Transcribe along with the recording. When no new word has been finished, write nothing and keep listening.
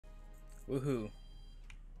Woohoo.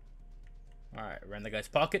 Alright, around the guy's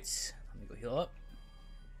pockets. Let me go heal up.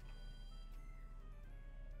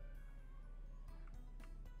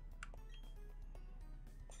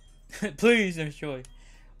 Please, destroy.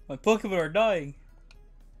 My Pokemon are dying.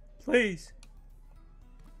 Please.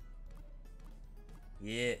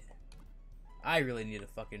 Yeah. I really need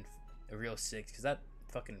a real 6 because that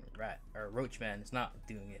fucking rat or roach man is not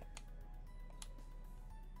doing it.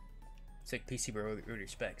 It's like PC bro with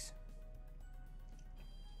respects.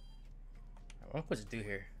 What am I supposed to do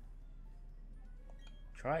here?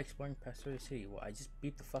 Try exploring Pastoria City. Well, I just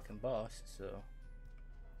beat the fucking boss, so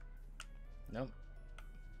nope.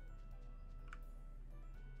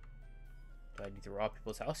 Do I need to rob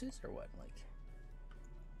people's houses or what? Like,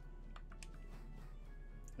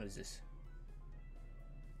 what is this?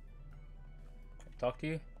 Can I talk to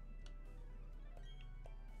you?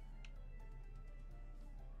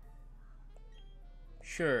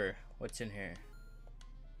 Sure. What's in here?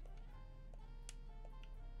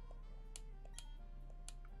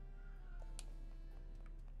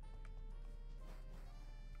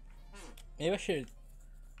 Maybe I should.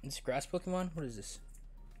 This grass Pokemon? What is this?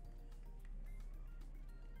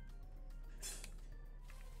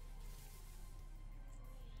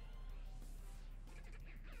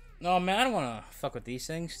 No, man, I don't want to fuck with these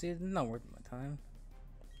things, dude. It's not worth my time.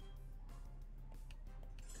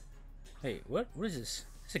 Hey, what? What is this? Is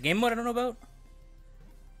this a game mode I don't know about?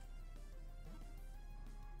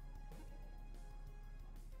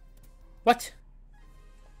 What?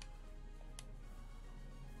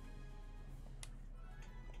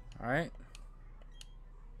 Alright.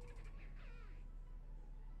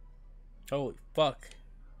 Holy fuck.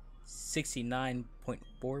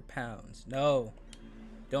 69.4 pounds. No.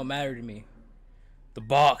 Don't matter to me. The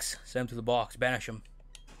box. Send him to the box. Banish him.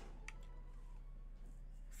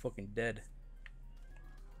 Fucking dead.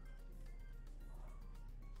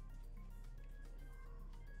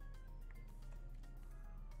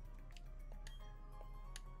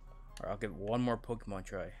 Alright, I'll give one more Pokemon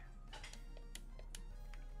try.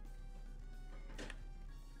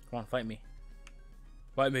 Come on, fight me.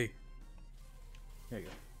 Fight me. There you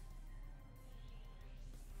go.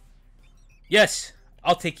 Yes!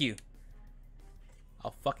 I'll take you.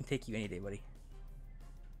 I'll fucking take you any day, buddy.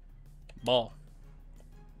 Ball.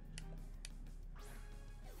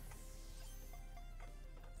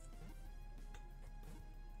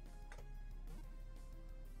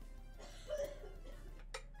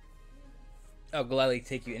 I'll gladly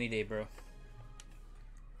take you any day, bro.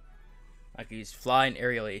 I could use Fly and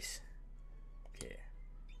Aerial Ace. Okay.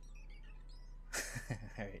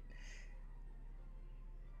 Alright.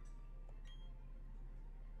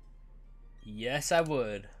 Yes, I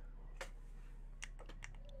would.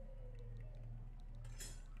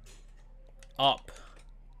 Up.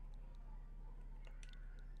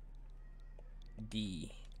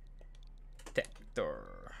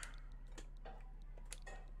 Detector.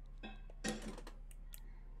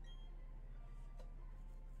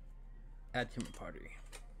 Add human party.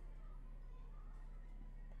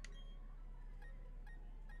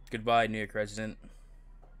 Goodbye, New York resident.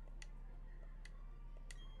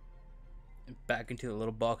 And back into the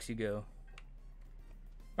little box you go.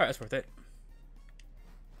 Alright, that's worth it.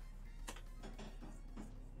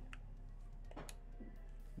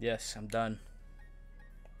 Yes, I'm done.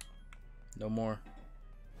 No more.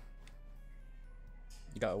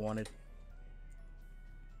 You got what I wanted.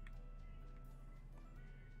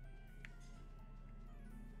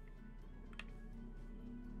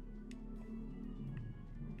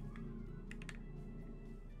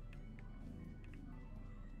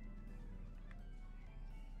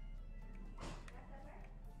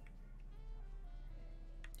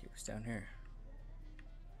 What's down here?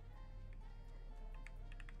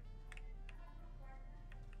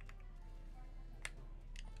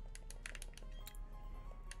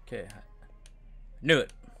 Okay, knew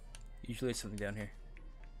it. Usually it's something down here.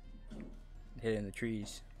 Hidden in the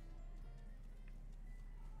trees.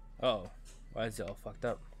 Oh, why is it all fucked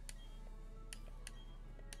up?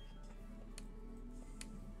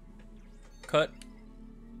 Cut.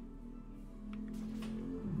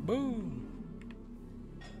 Boom.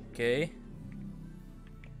 Okay.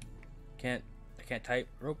 I can't type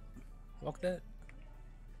rope. Walk that.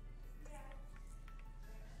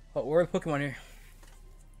 Oh, where are the Pokemon here?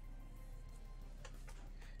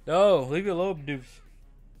 No, leave it alone, dudes.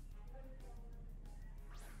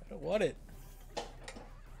 I don't want it.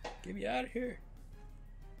 Get me out of here.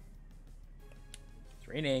 It's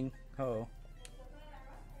raining. Oh.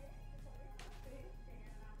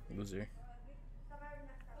 Loser.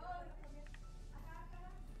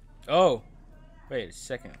 Oh. Wait a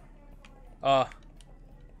second. Help!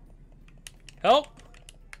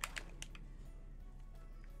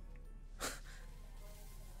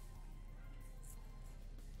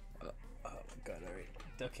 Oh my god, alright.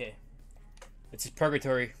 Okay. It's just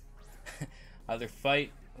purgatory. Either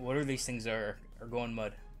fight, whatever these things are, or go in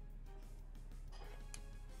mud.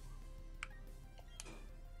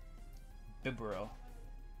 Bibero.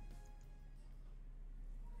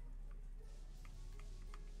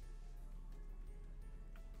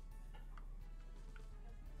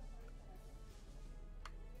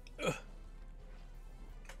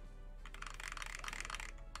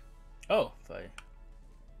 Oh, if I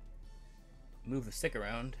move the stick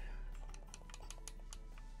around,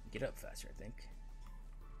 get up faster, I think.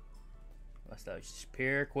 Unless that was just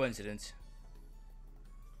pure coincidence.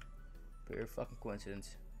 Pure fucking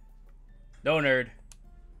coincidence. No, nerd.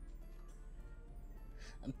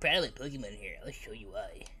 I'm proud of Pokemon here. I'll show you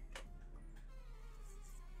why.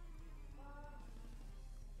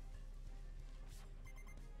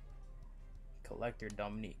 Collector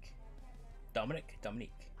Dominique. Dominic?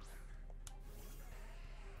 Dominique.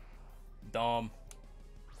 Dom.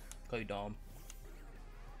 Call you Dom.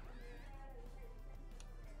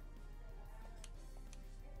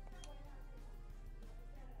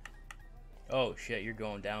 Oh shit, you're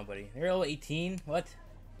going down, buddy. You're level 18? What?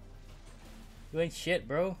 You ain't shit,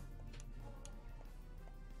 bro.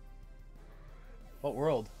 What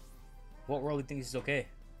world? What world do you think this is okay?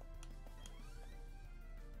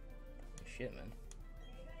 Shit, man.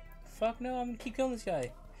 Fuck no, I'm gonna keep killing this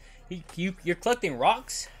guy. You're collecting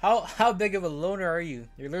rocks? How big of a loner are you?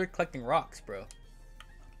 You're literally collecting rocks, bro.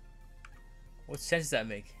 What sense does that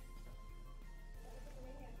make?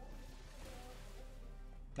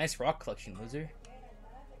 Nice rock collection, loser.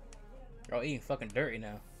 You're all eating fucking dirt right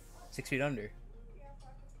now. 6 feet under.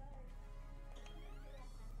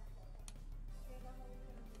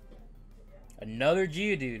 Another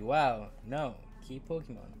Geodude. Wow. No. Keep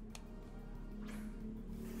Pokemon.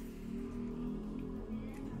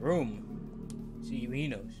 Room. See, he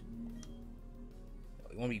knows.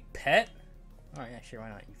 You want to be pet? Alright, yeah, sure, why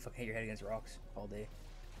not? You fucking hit your head against rocks all day.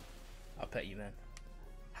 I'll pet you, man.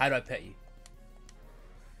 How do I pet you?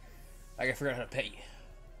 I gotta figure out how to pet you.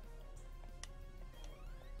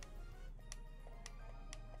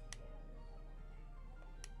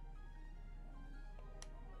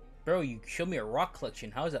 Bro, you showed me a rock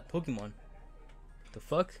collection. How is that Pokemon? The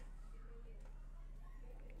fuck?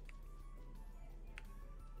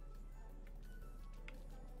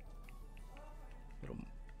 Little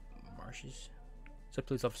marshes. What's up,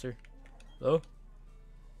 police officer? Hello?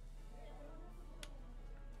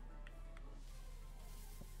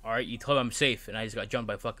 Alright, you told me I'm safe and I just got jumped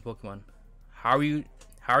by a fucking Pokemon. How are you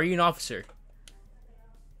an officer?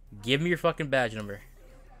 Give me your fucking badge number.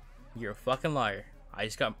 You're a fucking liar. I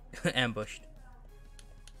just got ambushed.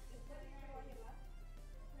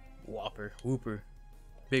 Whopper. Whooper.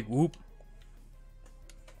 Big whoop.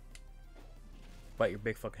 Bite your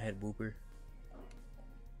big fucking head, Whooper.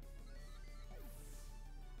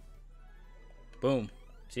 Boom.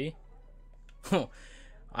 See?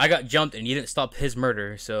 I got jumped and you didn't stop his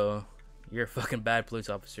murder, so you're a fucking bad police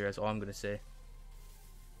officer. That's all I'm gonna say.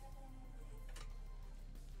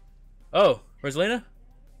 Oh, Rosalina?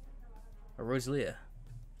 Or Rosalia?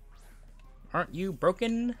 Aren't you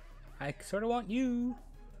broken? I sort of want you.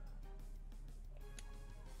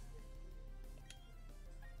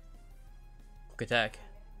 Quick attack.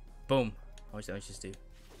 Boom. How much damage does this do?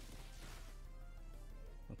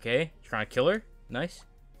 Okay, trying to kill her. Nice.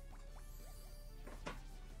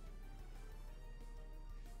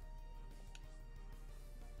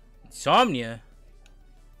 Insomnia?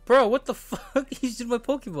 Bro, what the fuck? He's just my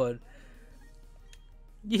Pokemon.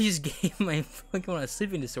 You just gave my Pokemon a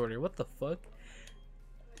sleeping disorder. What the fuck?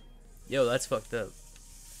 Yo, that's fucked up.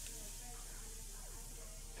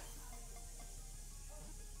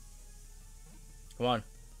 Come on.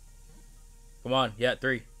 Come on. Yeah,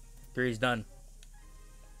 3. 3 is done.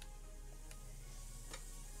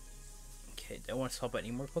 Okay, do I want to swap out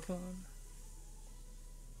any more Pokemon?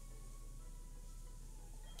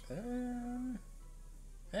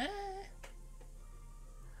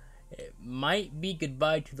 It might be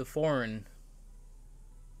goodbye to the foreign.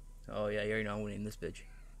 Oh yeah, you already know I'm winning this bitch.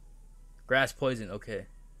 Grass poison, okay.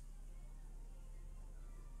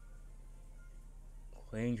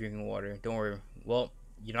 Clean drinking water. Don't worry. Well,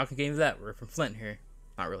 you're not gonna get into that. We're from Flint here.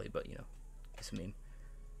 Not really, but you know, it's a meme.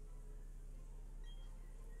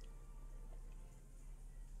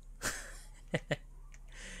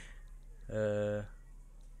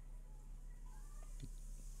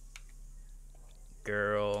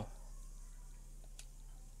 Girl.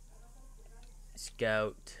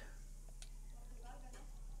 Scout.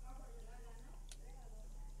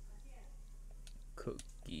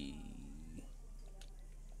 cookie.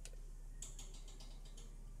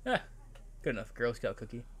 Ah, good enough. Girl Scout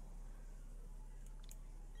cookie.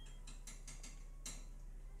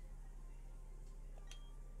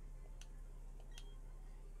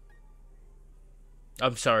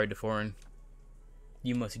 I'm sorry, DeForeign.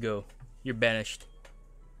 You must go. You're banished.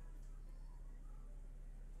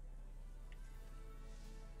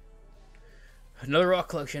 Another rock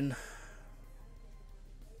collection.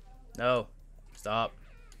 No. Stop.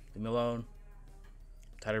 Leave me alone.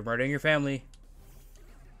 I'm tired of murdering your family.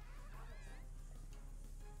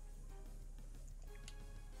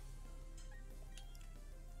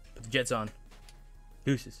 Put the jets on.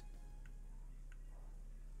 Deuces.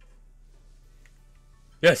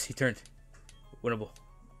 Yes, he turned. Winnable.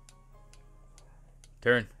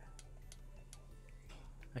 Turn.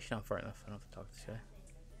 Actually, not far enough. I don't have to talk to this guy.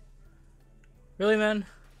 Really, man?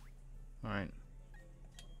 Alright.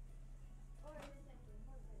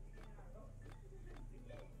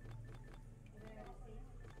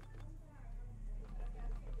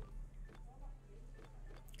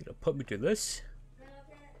 Gonna put me to this.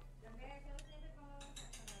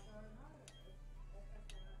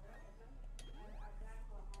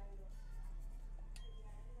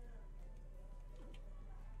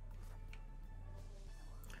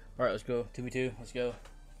 Alright, let's go. 2v2. Let's go.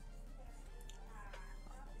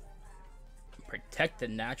 Protect the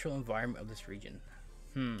natural environment of this region.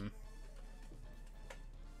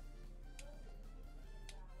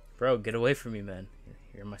 Bro, get away from me, man.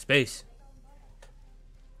 You're in my space.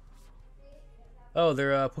 Oh,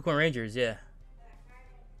 they're Pokemon Rangers, yeah.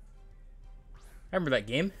 I remember that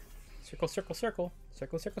game. Circle, circle, circle.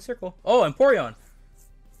 Circle, circle, circle. Oh, Empoleon.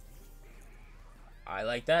 I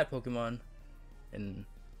like that Pokemon. And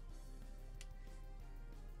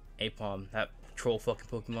Apom, that troll fucking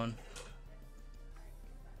Pokemon.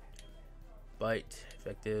 Bite,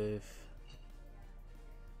 effective.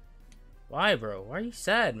 Why, bro? Why are you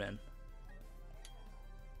sad, man?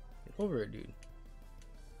 Get over it, dude.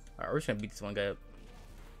 Alright, we're just gonna beat this one guy up.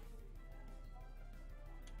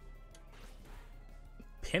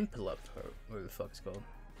 Pimplop, or whatever the fuck it's called.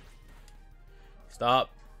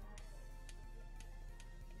 Stop.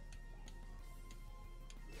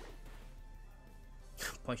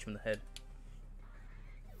 Punch him in the head.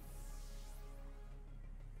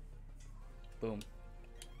 Boom.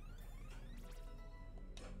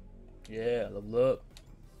 Yeah, level up.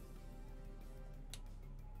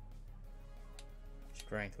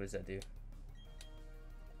 Strength, what does that do?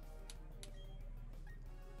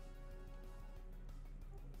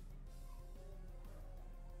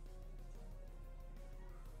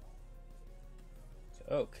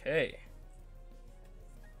 Okay.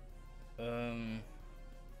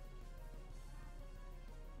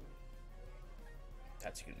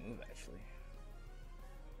 That's a good move, actually.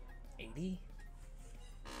 80?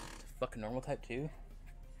 It's a fucking normal type too.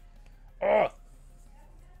 Oh!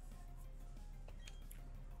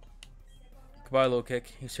 Goodbye, low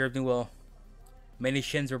kick. You served me well. Many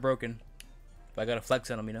shins were broken, but I got a flex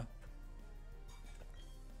on him, you know.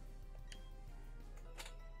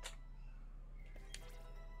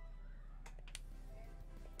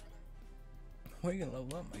 Where are you gonna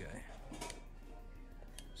level up, my guy?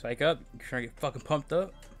 Psych up. You're trying to get fucking pumped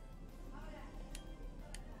up.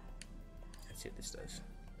 Let's see what this does.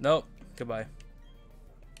 Nope. Goodbye.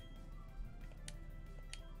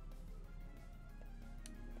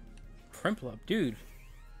 Pimplop, dude.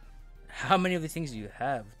 How many of these things do you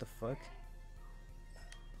have? What the fuck?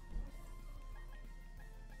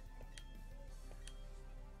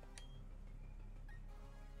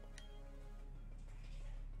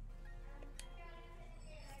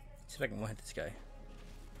 See if I can one hit this guy.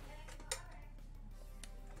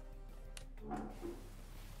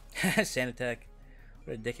 Sand attack.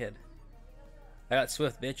 What a dickhead. I got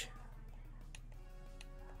Swift, bitch.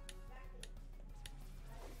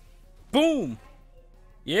 Boom!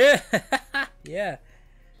 Yeah! Yeah.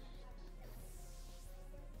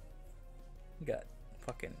 You got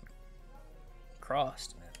fucking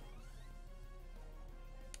crossed, man.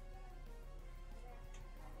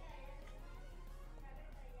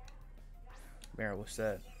 Mara, what's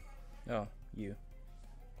that? Oh, you.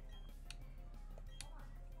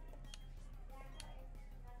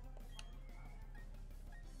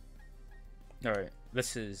 Alright,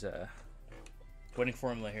 this is winning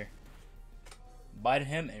formula here. Bite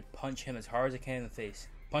him and punch him as hard as I can in the face.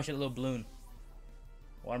 Punch that little balloon.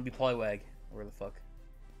 I want to be Poliwag. Or where the fuck.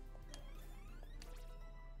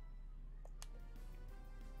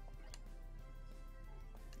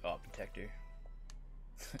 Oh, protector.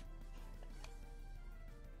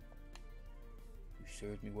 You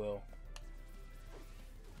served me well.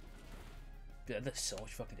 Dude, that does so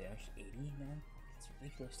much fucking damage. 80, man. It's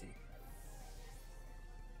ridiculous, dude.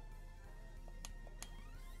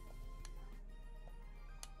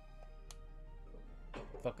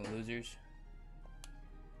 Fucking losers.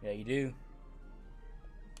 Yeah, you do.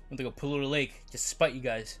 I'm gonna go pollute a lake just to spite you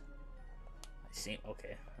guys. I seem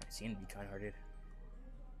okay. I seem to be kind-hearted.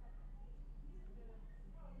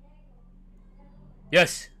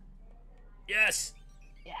 Yes. Yes.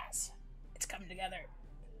 Yes. It's coming together.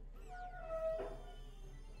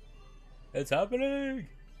 It's happening.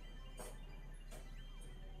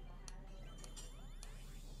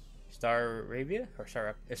 Staravia or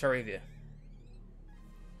Staravia?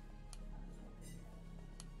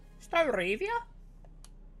 Staravia?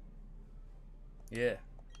 Yeah.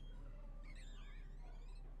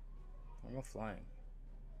 I'm not flying.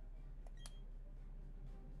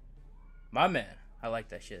 My man. I like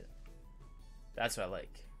that shit. That's what I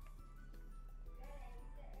like.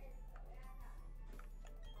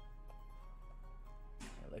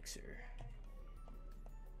 Elixir.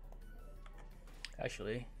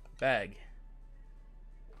 Actually, bag.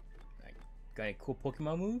 Got any cool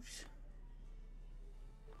Pokemon moves?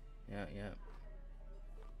 Yeah, yeah.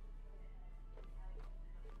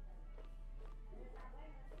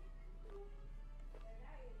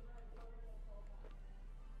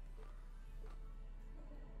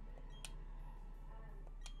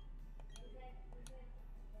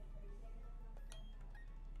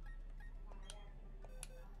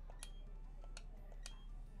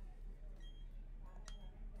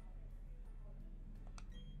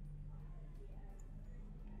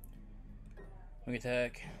 Wing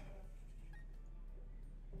attack.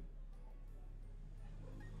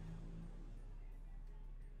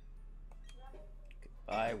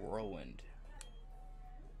 Goodbye, whirlwind.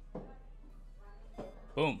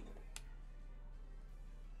 Boom.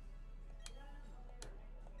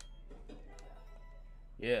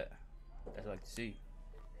 Yeah, that's what I like to see.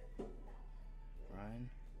 Ryan.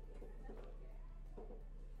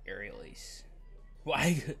 Aerial Ace.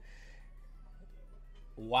 Why?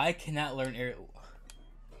 Why cannot learn aerial?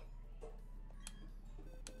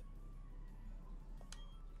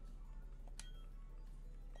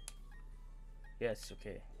 Yes,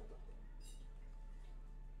 okay.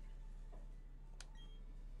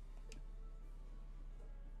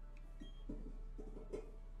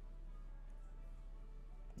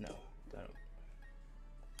 No,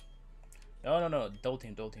 I don't. No. Double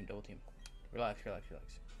team. Relax.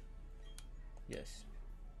 Yes.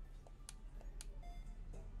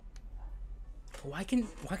 Why can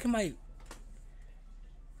my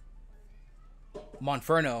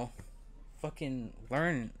Monferno fucking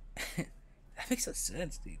learn? That makes no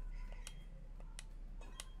sense, dude.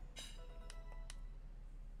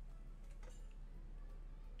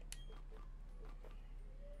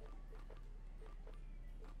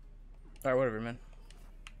 Alright, whatever, man.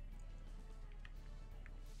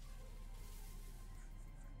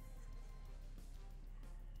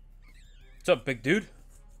 What's up, big dude?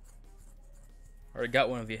 Already got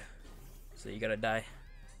one of you, so you gotta die.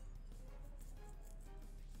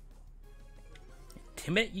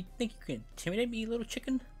 Intimidate? You think you can intimidate me, you little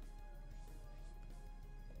chicken?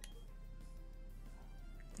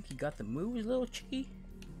 Think you got the moves, little chickie?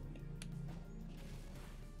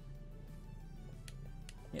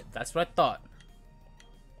 Yeah, that's what I thought.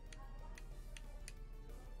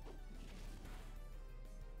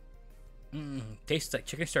 Tastes like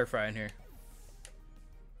chicken stir fry in here.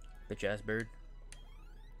 Bitch ass bird.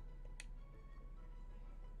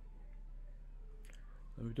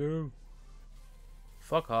 Let me do.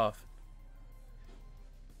 Fuck off.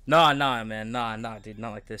 Nah, man. Nah, dude.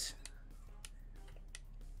 Not like this.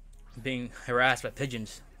 I'm being harassed by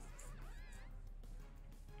pigeons.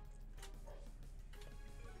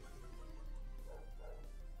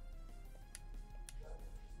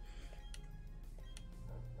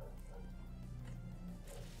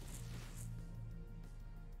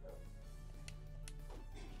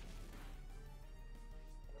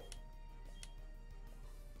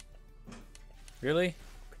 Really?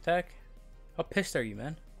 Attack? How pissed are you,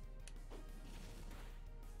 man?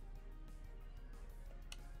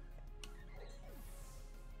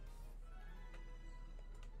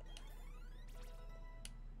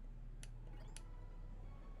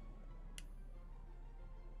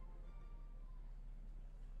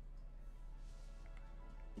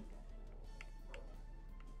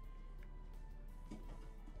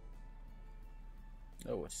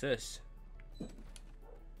 Oh, what's this?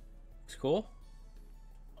 It's cool.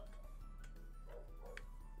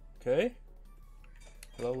 Okay.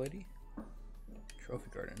 Hello, lady.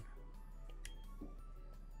 Trophy garden.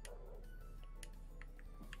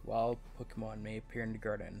 Wild Pokemon may appear in the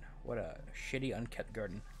garden. What a shitty, unkept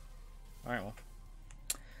garden. Alright, well.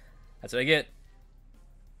 That's what I get.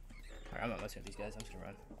 Alright, I'm not messing with these guys. I'm just gonna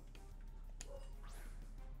run.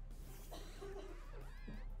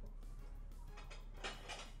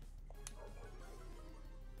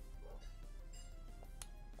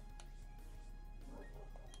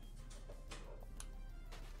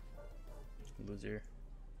 Loser.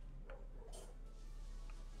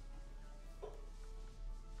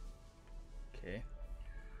 Okay.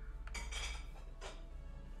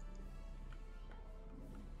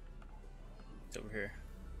 It's over here.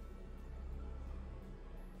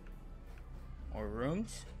 More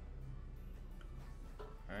rooms.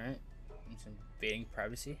 Alright. Some invading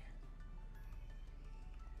privacy.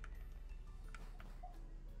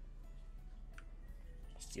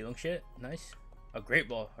 Stealing shit. Nice. A great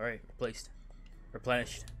ball. Alright, replaced.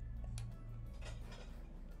 Replenished.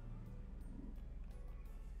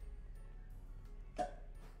 It's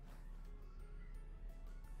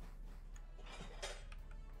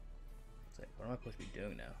like, what am I supposed to be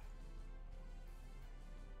doing now?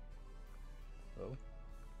 Oh.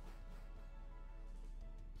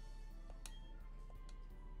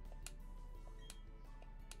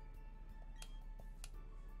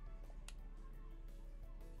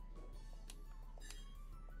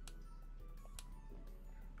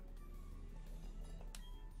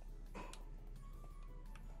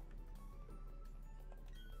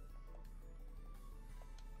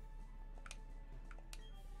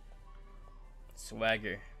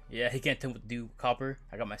 Swagger. Yeah, he can't tell me what to do. Copper.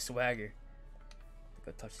 I got my swagger.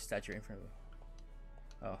 Go touch the statue in front of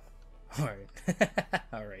him. Oh. Alright.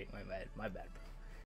 Alright, my bad. My bad, bro.